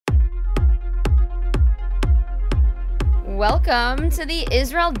Welcome to the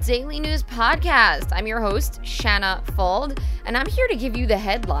Israel Daily News Podcast. I'm your host, Shanna Fold, and I'm here to give you the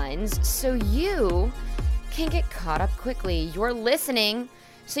headlines so you can get caught up quickly. You're listening,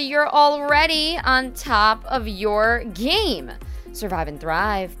 so you're already on top of your game. Survive and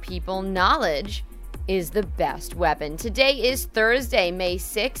thrive, people. Knowledge is the best weapon. Today is Thursday, May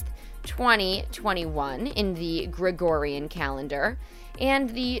 6th, 2021 in the Gregorian calendar,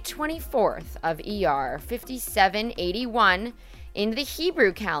 and the 24th of ER 5781 in the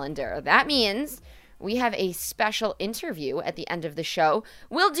Hebrew calendar. That means we have a special interview at the end of the show.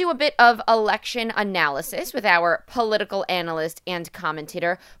 We'll do a bit of election analysis with our political analyst and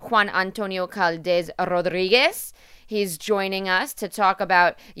commentator, Juan Antonio Caldes Rodriguez. He's joining us to talk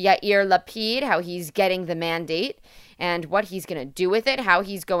about Yair Lapid, how he's getting the mandate, and what he's going to do with it, how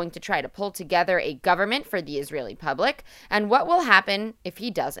he's going to try to pull together a government for the Israeli public, and what will happen if he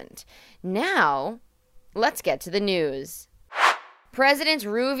doesn't. Now, let's get to the news. President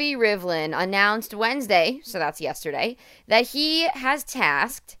Reuven Rivlin announced Wednesday, so that's yesterday, that he has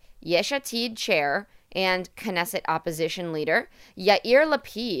tasked Yesh Atid chair and Knesset opposition leader Yair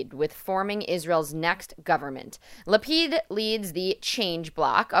Lapid with forming Israel's next government. Lapid leads the change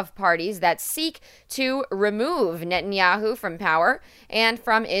bloc of parties that seek to remove Netanyahu from power and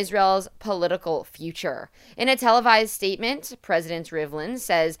from Israel's political future. In a televised statement, President Rivlin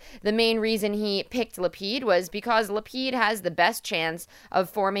says the main reason he picked Lapid was because Lapid has the best chance of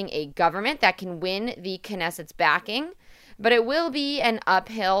forming a government that can win the Knesset's backing, but it will be an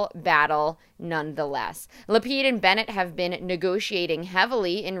uphill battle nonetheless. Lapid and Bennett have been negotiating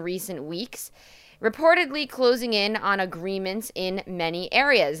heavily in recent weeks, reportedly closing in on agreements in many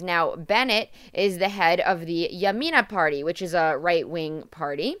areas. Now, Bennett is the head of the Yamina party, which is a right-wing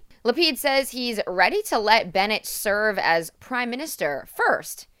party. Lapid says he's ready to let Bennett serve as prime minister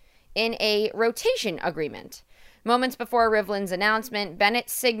first in a rotation agreement. Moments before Rivlin's announcement, Bennett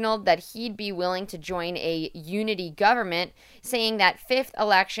signaled that he'd be willing to join a unity government, saying that fifth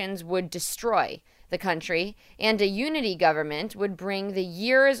elections would destroy the country, and a unity government would bring the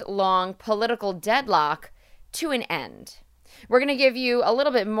years-long political deadlock to an end. We're going to give you a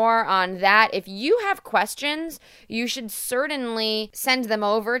little bit more on that. If you have questions, you should certainly send them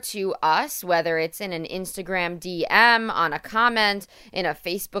over to us, whether it's in an Instagram DM, on a comment, in a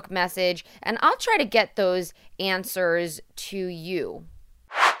Facebook message, and I'll try to get those answers to you.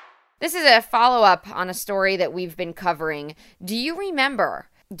 This is a follow-up on a story that we've been covering. Do you remember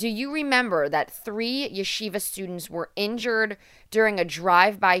that 3 yeshiva students were injured during a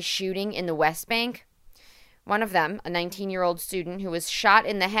drive-by shooting in the West Bank? One of them, a 19-year-old student who was shot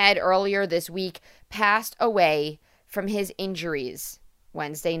in the head earlier this week, passed away from his injuries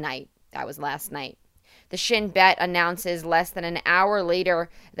Wednesday night. That was last night. The Shin Bet announces less than an hour later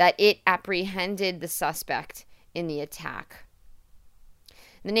that it apprehended the suspect in the attack.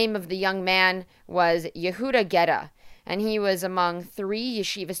 The name of the young man was Yehuda Geda, and he was among 3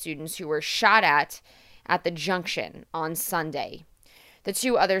 yeshiva students who were shot at the junction on Sunday. The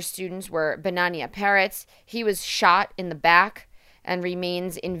 2 other students were Benania Peretz. He was shot in the back and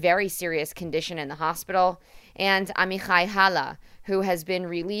remains in very serious condition in the hospital, and Amichai Hala, who has been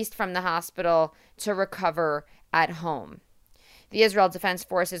released from the hospital to recover at home. The Israel Defense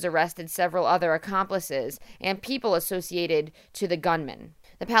Forces arrested several other accomplices and people associated to the gunman.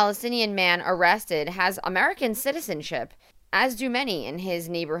 The Palestinian man arrested has American citizenship, as do many in his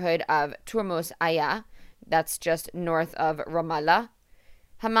neighborhood of Turmos Aya, that's just north of Ramallah.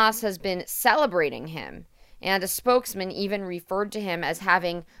 Hamas has been celebrating him, and a spokesman even referred to him as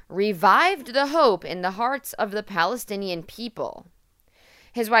having revived the hope in the hearts of the Palestinian people.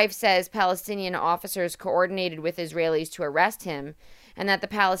 His wife says Palestinian officers coordinated with Israelis to arrest him, and that the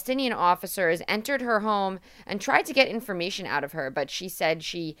Palestinian officers entered her home and tried to get information out of her, but she said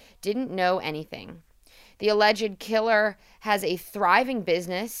she didn't know anything. The alleged killer has a thriving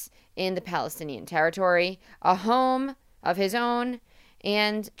business in the Palestinian territory, a home of his own,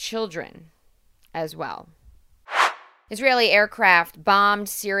 and children as well. Israeli aircraft bombed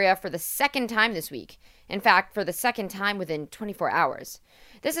Syria for the second time this week. In fact, for the second time within 24 hours.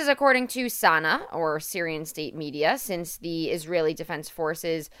 This is according to Sana, or Syrian state media, since the Israeli Defense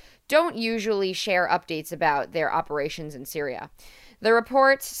Forces don't usually share updates about their operations in Syria. The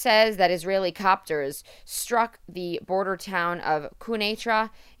report says that Israeli copters struck the border town of Quneitra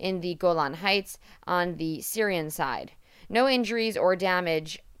in the Golan Heights on the Syrian side. No injuries or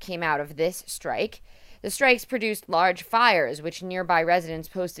damage came out of this strike. The strikes produced large fires, which nearby residents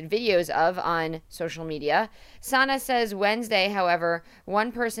posted videos of on social media. Sana says Wednesday, however,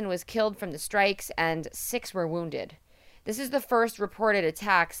 1 person was killed from the strikes and 6 were wounded. This is the first reported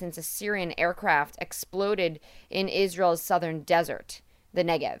attack since a Syrian aircraft exploded in Israel's southern desert, the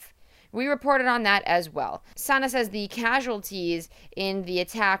Negev. We reported on that as well. Sana says the casualties in the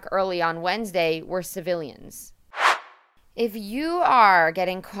attack early on Wednesday were civilians. If you are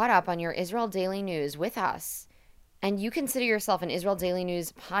getting caught up on your Israel Daily News with us, and you consider yourself an Israel Daily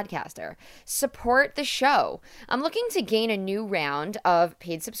News podcaster, support the show. I'm looking to gain a new round of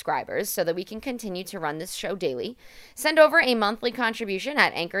paid subscribers so that we can continue to run this show daily. Send over a monthly contribution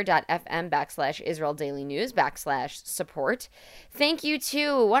at anchor.fm/Israel Daily News /support. Thank you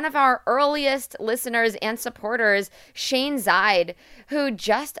to one of our earliest listeners and supporters, Shane Zaid, who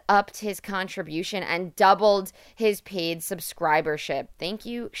just upped his contribution and doubled his paid subscribership. Thank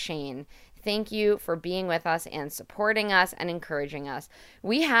you, Shane. Thank you for being with us and supporting us and encouraging us.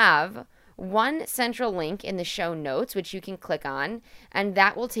 We have one central link in the show notes, which you can click on, and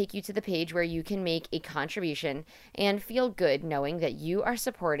that will take you to the page where you can make a contribution and feel good knowing that you are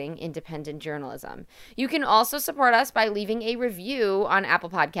supporting independent journalism. You can also support us by leaving a review on Apple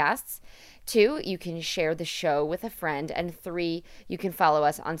Podcasts. 2, you can share the show with a friend. And 3, you can follow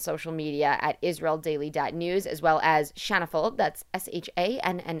us on social media at israeldaily.news as well as Shanafuld. That's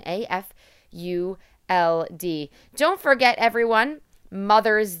SHANNAFULD. Don't forget, everyone,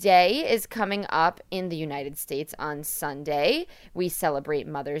 Mother's Day is coming up in the United States on Sunday. We celebrate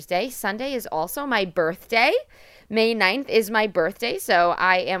Mother's Day. Sunday is also my birthday. May 9th is my birthday, so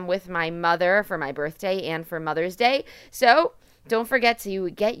I am with my mother for my birthday and for Mother's Day. So don't forget to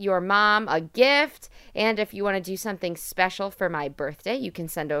get your mom a gift, and if you want to do something special for my birthday, you can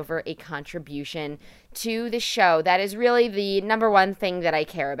send over a contribution to the show. That is really the number one thing that I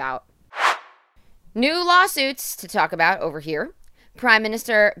care about. New lawsuits to talk about over here. Prime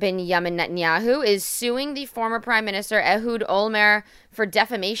Minister Benjamin Netanyahu is suing the former Prime Minister Ehud Olmert for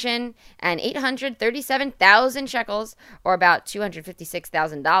defamation and 837,000 shekels, or about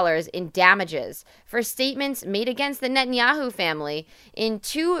 $256,000, in damages for statements made against the Netanyahu family in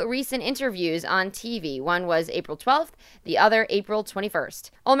 2 recent interviews on TV. One was April 12th, the other April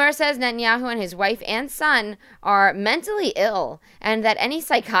 21st. Olmert says Netanyahu and his wife and son are mentally ill and that any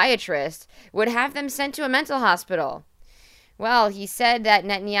psychiatrist would have them sent to a mental hospital. Well, he said that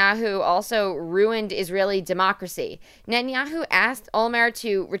Netanyahu also ruined Israeli democracy. Netanyahu asked Olmert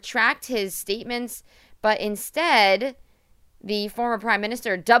to retract his statements, but instead, the former prime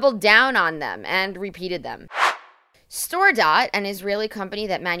minister doubled down on them and repeated them. StoreDot, an Israeli company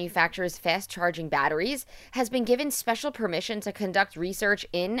that manufactures fast-charging batteries, has been given special permission to conduct research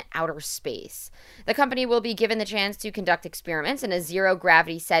in outer space. The company will be given the chance to conduct experiments in a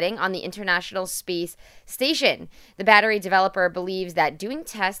zero-gravity setting on the International Space Station. The battery developer believes that doing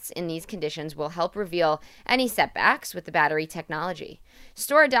tests in these conditions will help reveal any setbacks with the battery technology.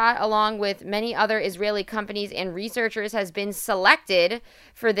 StoreDot, along with many other Israeli companies and researchers, has been selected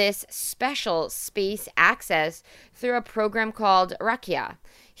for this special space access through a program called Rakia,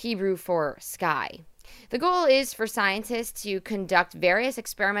 Hebrew for sky. The goal is for scientists to conduct various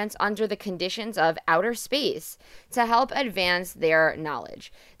experiments under the conditions of outer space to help advance their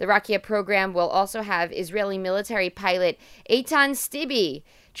knowledge. The Rakia program will also have Israeli military pilot Eitan Stibi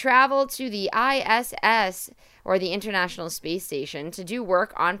travel to the ISS, or the International Space Station, to do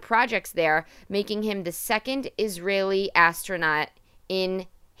work on projects there, making him the second Israeli astronaut in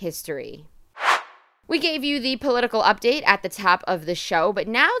history. We gave you the political update at the top of the show, but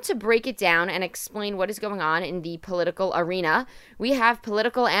now to break it down and explain what is going on in the political arena, we have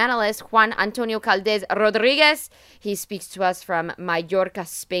political analyst Juan Antonio Caldes Rodriguez. He speaks to us from Mallorca,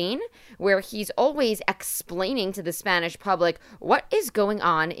 Spain, where he's always explaining to the Spanish public what is going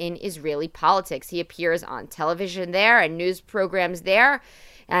on in Israeli politics. He appears on television there and news programs there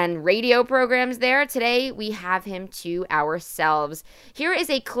and radio programs there. Today, we have him to ourselves. Here is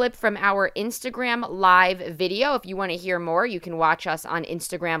a clip from our Instagram Live video. If you want to hear more, you can watch us on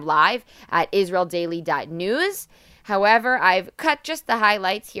Instagram Live at israeldaily.news. However, I've cut just the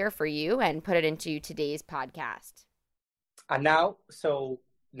highlights here for you and put it into today's podcast. And now, so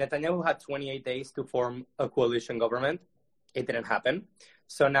Netanyahu had 28 days to form a coalition government. It didn't happen.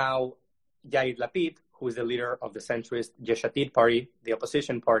 So now Yair Lapid, who is the leader of the centrist Yesh Atid party, the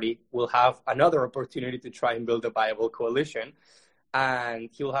opposition party, will have another opportunity to try and build a viable coalition. And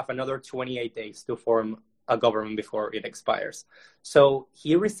he will have another 28 days to form a government before it expires. So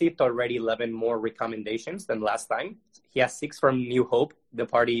he received already 11 more recommendations than last time. He has 6 from New Hope, the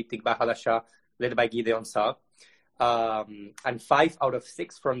party Tikva Hadasha, led by Gideon Saar, and 5 out of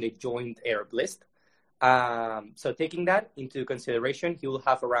 6 from the Joint Arab List. So taking that into consideration, he will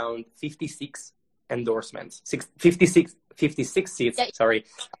have around 56 endorsements, 56 seats,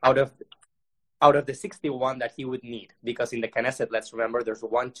 out of out of the 61 that he would need, because in the Knesset, let's remember, there's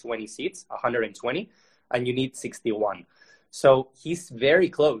 120 seats, 120, and you need 61. So he's very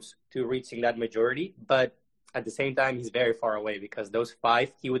close to reaching that majority, but at the same time, he's very far away, because those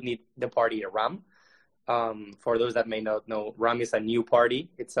 5, he would need the party Ram. For those that may not know, Ram is a new party.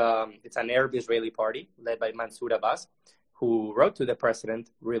 It's an Arab-Israeli party led by Mansour Abbas, who wrote to the president,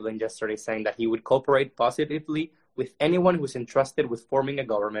 Rivlin, yesterday, saying that he would cooperate positively with anyone who's entrusted with forming a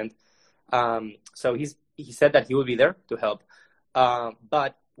government. So he said that he will be there to help.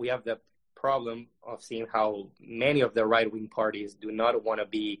 But we have the problem of seeing how many of the right-wing parties do not want to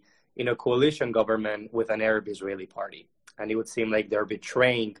be in a coalition government with an Arab-Israeli party. And it would seem like they're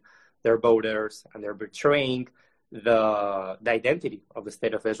betraying their voters, and they're betraying the identity of the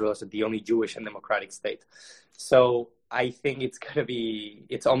state of Israel as the only Jewish and democratic state. So I think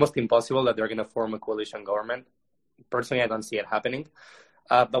it's almost impossible that they're going to form a coalition government. Personally, I don't see it happening.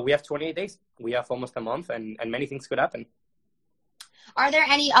 But we have 28 days. We have almost a month, and many things could happen. Are there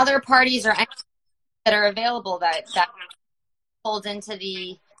any other parties or that are available that fold into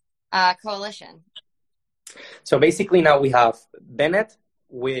the coalition? So basically now we have Bennett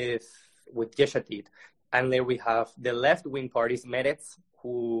with Yesh Atid, and then we have the left-wing parties, Meretz,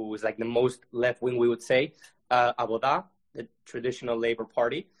 who is like the most left-wing, we would say, Avodah, the traditional Labor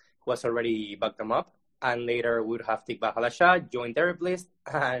Party, who has already backed them up, and later we would have Tikva Halasha, Joint Arab List,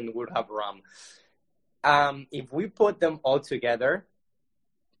 and we would have Ram. If we put them all together,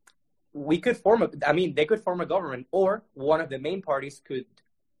 they could form a government, or one of the main parties could,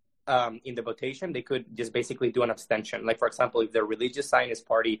 in the votation, they could just basically do an abstention. Like, for example, if the Religious Zionist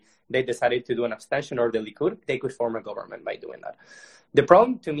Party, they decided to do an abstention, or the Likud, they could form a government by doing that. The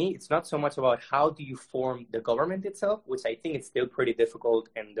problem to me, it's not so much about how do you form the government itself, which I think is still pretty difficult,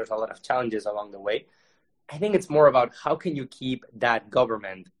 and there's a lot of challenges along the way. I think it's more about how can you keep that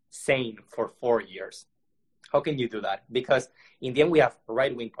government sane for 4 years? How can you do that? Because in the end, we have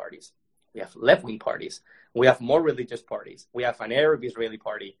right-wing parties. We have left-wing parties. We have more religious parties. We have an Arab-Israeli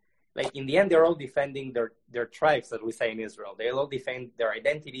party. Like, in the end, they're all defending their tribes, as we say in Israel. They all defend their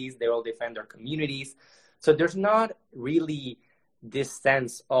identities. They all defend their communities. So there's not really this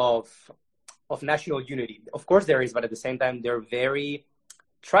sense of national unity. Of course there is, but at the same time, they're very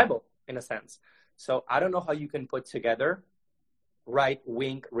tribal in a sense. So I don't know how you can put together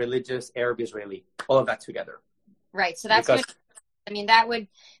right-wing, religious, Arab-Israeli, all of that together. Right. So that would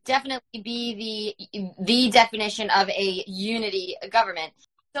definitely be the definition of a unity government.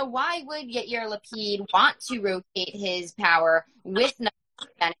 So why would Yair Lapid want to rotate his power with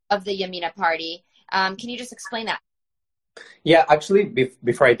Naftali of the Yamina party? Can you just explain that? Yeah, actually,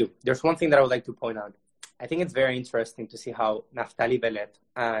 before I do, there's one thing that I would like to point out. I think it's very interesting to see how Naftali Bennett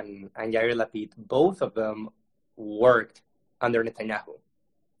and Yair Lapid, both of them worked under Netanyahu.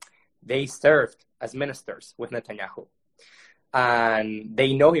 They served as ministers with Netanyahu, and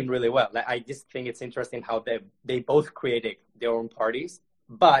they know him really well. I just think it's interesting how they both created their own parties,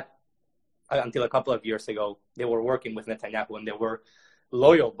 but until a couple of years ago, they were working with Netanyahu, and they were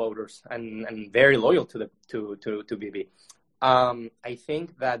loyal voters and very loyal to Bibi. I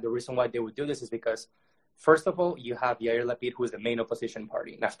think that the reason why they would do this is because, first of all, you have Yair Lapid, who is the main opposition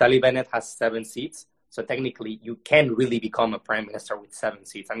party. Naftali Bennett has 7 seats. So technically, you can really become a prime minister with 7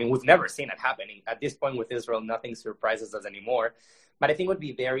 seats. I mean, we've never seen it happening. At this point with Israel, nothing surprises us anymore. But I think it would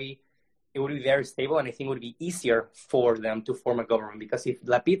be very stable, and I think it would be easier for them to form a government. Because if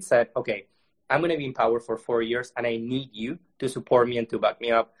Lapid said, okay, I'm going to be in power for 4 years, and I need you to support me and to back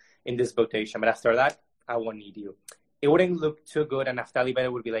me up in this votation. But after that, I won't need you. It wouldn't look too good, and Naftali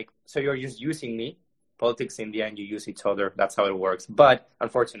Bennett would be like, so you're just using me? Politics, in the end, you use each other. That's how it works. But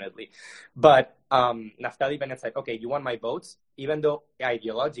unfortunately, Naftali Bennett said, okay, you want my votes? Even though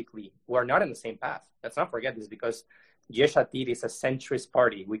ideologically, we're not on the same path. Let's not forget this, because Yesh Atid is a centrist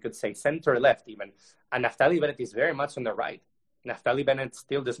party. We could say center-left even. And Naftali Bennett is very much on the right. Naftali Bennett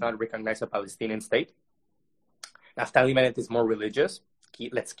still does not recognize a Palestinian state. Naftali Bennett is more religious.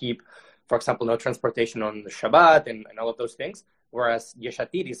 Let's keep, for example, no transportation on the Shabbat and all of those things. Whereas Yesh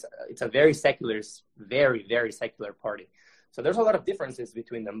Atid it's a very secular, very, very secular party. So there's a lot of differences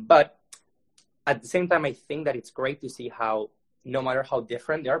between them. But at the same time, I think that it's great to see how, no matter how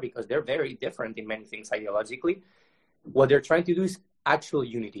different they are, because they're very different in many things ideologically, what they're trying to do is actual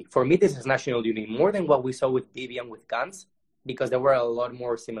unity. For me, this is national unity, more than what we saw with Bibi and with Gantz, because there were a lot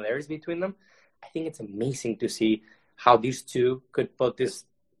more similarities between them. I think it's amazing to see how these two could put this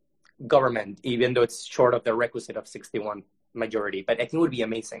government, even though it's short of the requisite of 61 majority. But I think it would be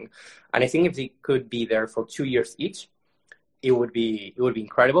amazing. And I think if they could be there for 2 years each, it would be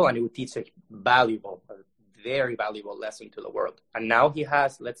incredible, and it would teach a very valuable lesson to the world. And now he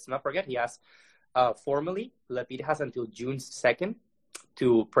has, let's not forget, he has formally, Lapid has until June 2nd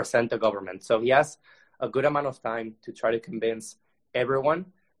to present the government. So he has a good amount of time to try to convince everyone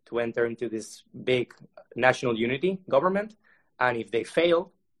to enter into this big national unity government. And if they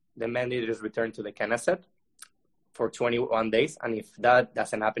fail, the mandate is returned to the Knesset for 21 days. And if that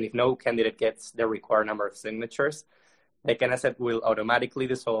doesn't happen, if no candidate gets the required number of signatures, the Knesset will automatically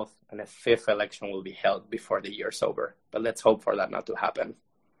dissolve and a fifth election will be held before the year's over. But let's hope for that not to happen.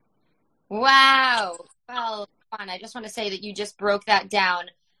 Wow. Well, fun. I just want to say that you just broke that down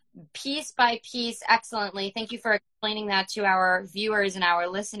piece by piece excellently. Thank you for explaining that to our viewers and our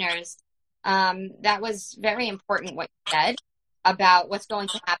listeners. That was very important what you said about what's going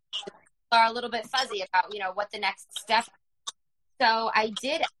to happen. People are a little bit fuzzy about, what the next step is. So I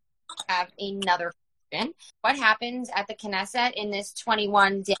did have another question. What happens at the Knesset in this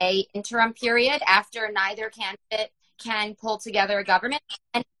 21-day interim period after neither candidate can pull together a government?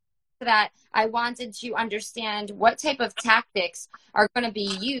 And that I wanted to understand what type of tactics are going to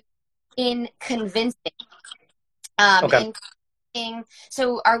be used in convincing. Okay.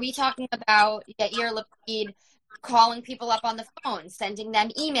 So are we talking about Yair Lapid calling people up on the phone, sending them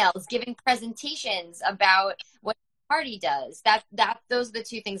emails, giving presentations about what the party does? Those are the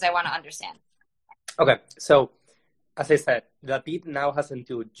two things I want to understand. Okay. So as I said, Lapid now has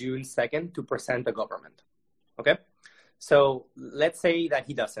until June 2nd to present the government. Okay. So let's say that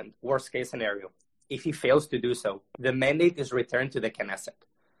he doesn't, worst case scenario. If he fails to do so, the mandate is returned to the Knesset.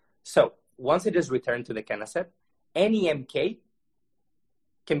 So once it is returned to the Knesset, any MK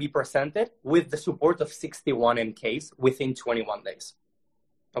can be presented with the support of 61 MKs within 21 days.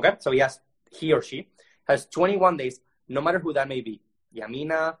 Okay? So he or she has 21 days, no matter who that may be.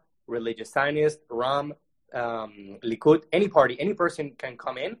 Yamina, Religious Zionist, Ram, Likud, any party, any person can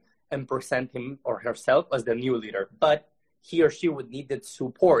come in and present him or herself as the new leader. But he or she would need the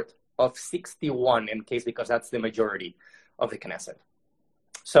support of 61 MKs because that's the majority of the Knesset.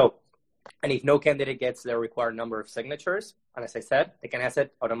 So, and if no candidate gets the required number of signatures, and as I said, the Knesset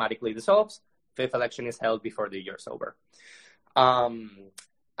automatically dissolves. Fifth election is held before the year's over.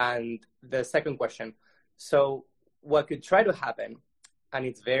 And the second question, so what could try to happen, and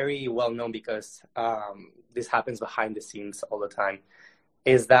it's very well known because this happens behind the scenes all the time,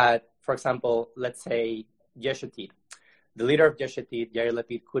 is that, for example, let's say Yesh Atid, the leader of Yesh Atid, Yair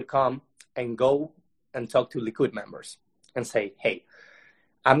Lapid, could come and go and talk to Likud members and say, hey,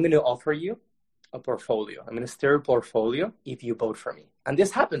 I'm going to offer you a portfolio. I'm going to steer a portfolio if you vote for me. And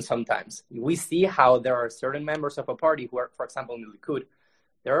this happens sometimes. We see how there are certain members of a party who are, for example, in the Likud,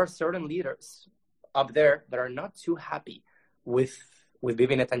 there are certain leaders up there that are not too happy with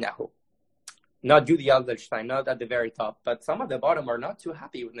Bibi Netanyahu. Not Judy Alderstein, not at the very top, but some at the bottom are not too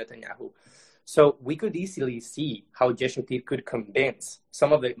happy with Netanyahu. So we could easily see how Yesh Atid could convince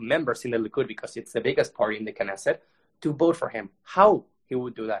some of the members in the Likud, because it's the biggest party in the Knesset, to vote for him. How he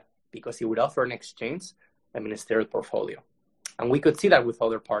would do that? Because he would offer in exchange a ministerial portfolio. And we could see that with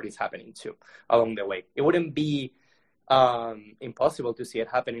other parties happening too along the way. It wouldn't be impossible to see it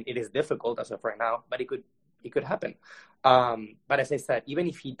happening. It is difficult as of right now, but it could happen. But as I said, even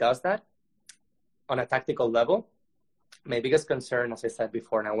if he does that on a tactical level, my biggest concern, as I said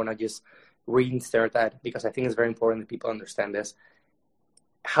before, and I want to just reinsert that because I think it's very important that people understand this.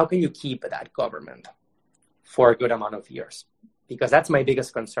 How can you keep that government for a good amount of years? Because that's my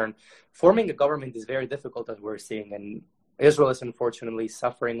biggest concern. Forming a government is very difficult, as we're seeing, and Israel is unfortunately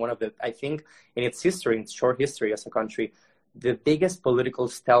suffering one of the, I think, in its history, its short history as a country, the biggest political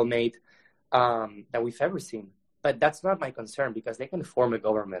stalemate that we've ever seen. But that's not my concern because they can form a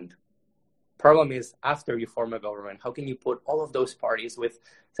government. Problem is, after you form a government, how can you put all of those parties with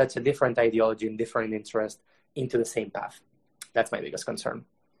such a different ideology and different interest into the same path? That's my biggest concern.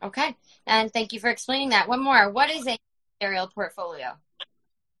 Okay. And thank you for explaining that. One more. What is a ministerial portfolio?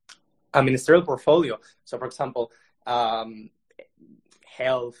 A ministerial portfolio. So, for example,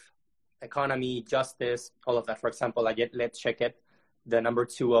 health, economy, justice, all of that. For example, let's check it. The number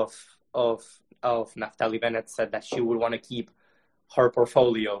 2 of Naftali Bennett said that she would want to keep her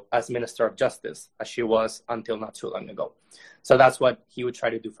portfolio as Minister of Justice, as she was until not too long ago. So that's what he would try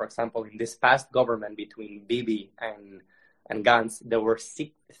to do. For example, in this past government between Bibi and Gantz, there were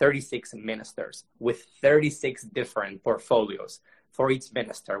 36 ministers with 36 different portfolios for each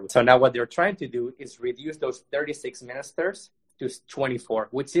minister. So now what they're trying to do is reduce those 36 ministers to 24,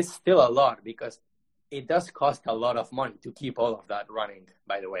 which is still a lot because it does cost a lot of money to keep all of that running,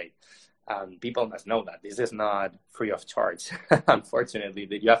 by the way. People must know that this is not free of charge. Unfortunately,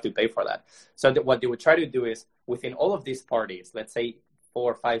 that you have to pay for that. So what they would try to do is within all of these parties, let's say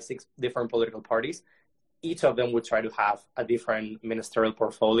 4, 5, 6 different political parties, each of them would try to have a different ministerial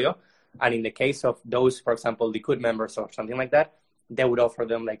portfolio And in the case of those, for example, Likud members or something like that, they would offer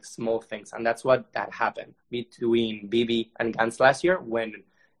them like small things. And that's what that happened between Bibi and Gantz last year when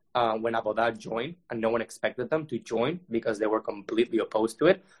Avodah joined, and no one expected them to join because they were completely opposed to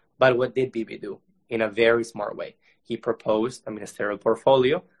it. But what did Bibi do? In a very smart way, he proposed a ministerial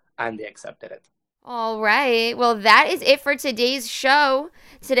portfolio, and they accepted it. All right. Well, that is it for today's show.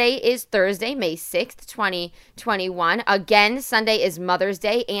 Today is Thursday, May 6th, 2021. Again, Sunday is Mother's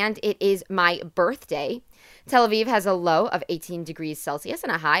Day, and it is my birthday. Tel Aviv has a low of 18 degrees Celsius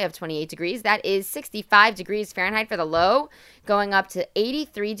and a high of 28 degrees. That is 65 degrees Fahrenheit for the low, going up to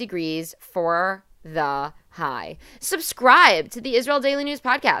 83 degrees for the high. Subscribe to the Israel Daily News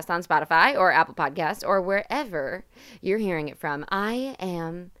Podcast on Spotify or Apple Podcasts or wherever you're hearing it from. I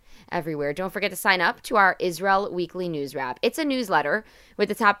am everywhere. Don't forget to sign up to our Israel Weekly News Wrap. It's a newsletter with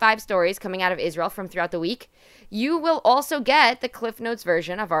the top 5 stories coming out of Israel from throughout the week. You will also get the Cliff Notes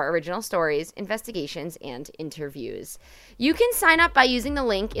version of our original stories, investigations, and interviews. You can sign up by using the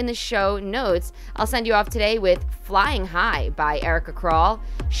link in the show notes. I'll send you off today with Flying High by Erica Krall.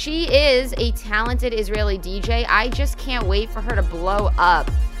 She is a talented Israeli DJ. I just can't wait for her to blow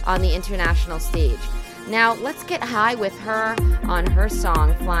up on the international stage. Now, let's get high with her on her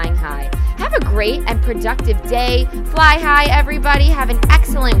song, Flying High. Have a great and productive day. Fly high, everybody. Have an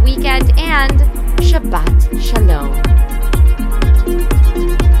excellent weekend, and Shabbat Shalom.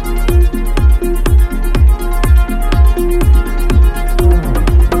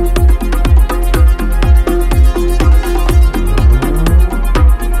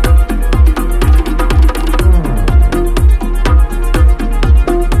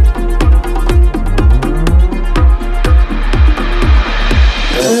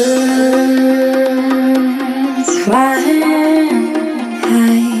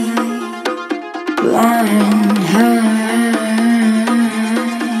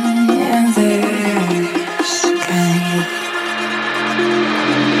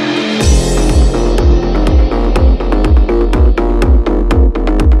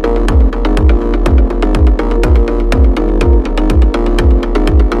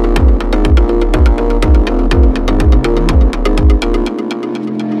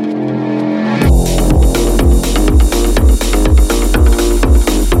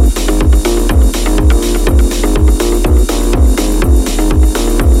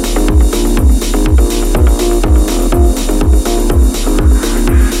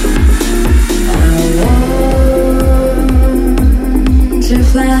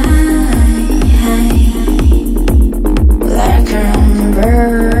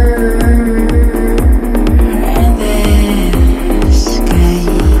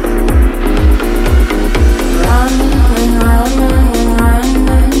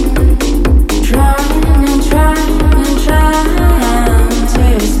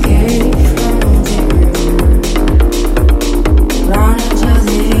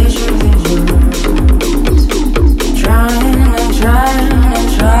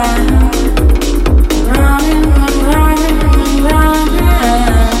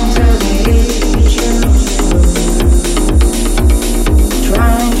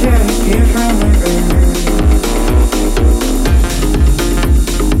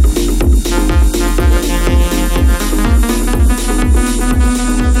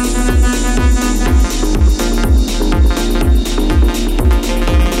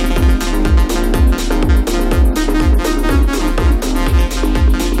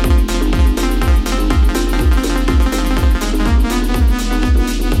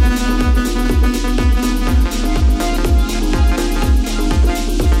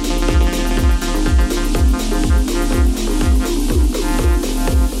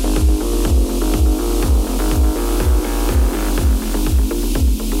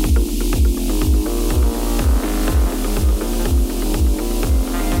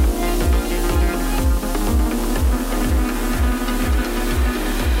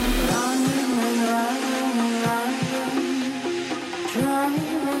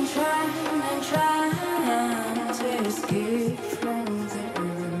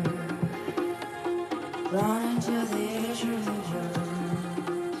 Run to the edge of the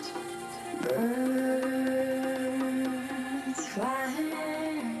world.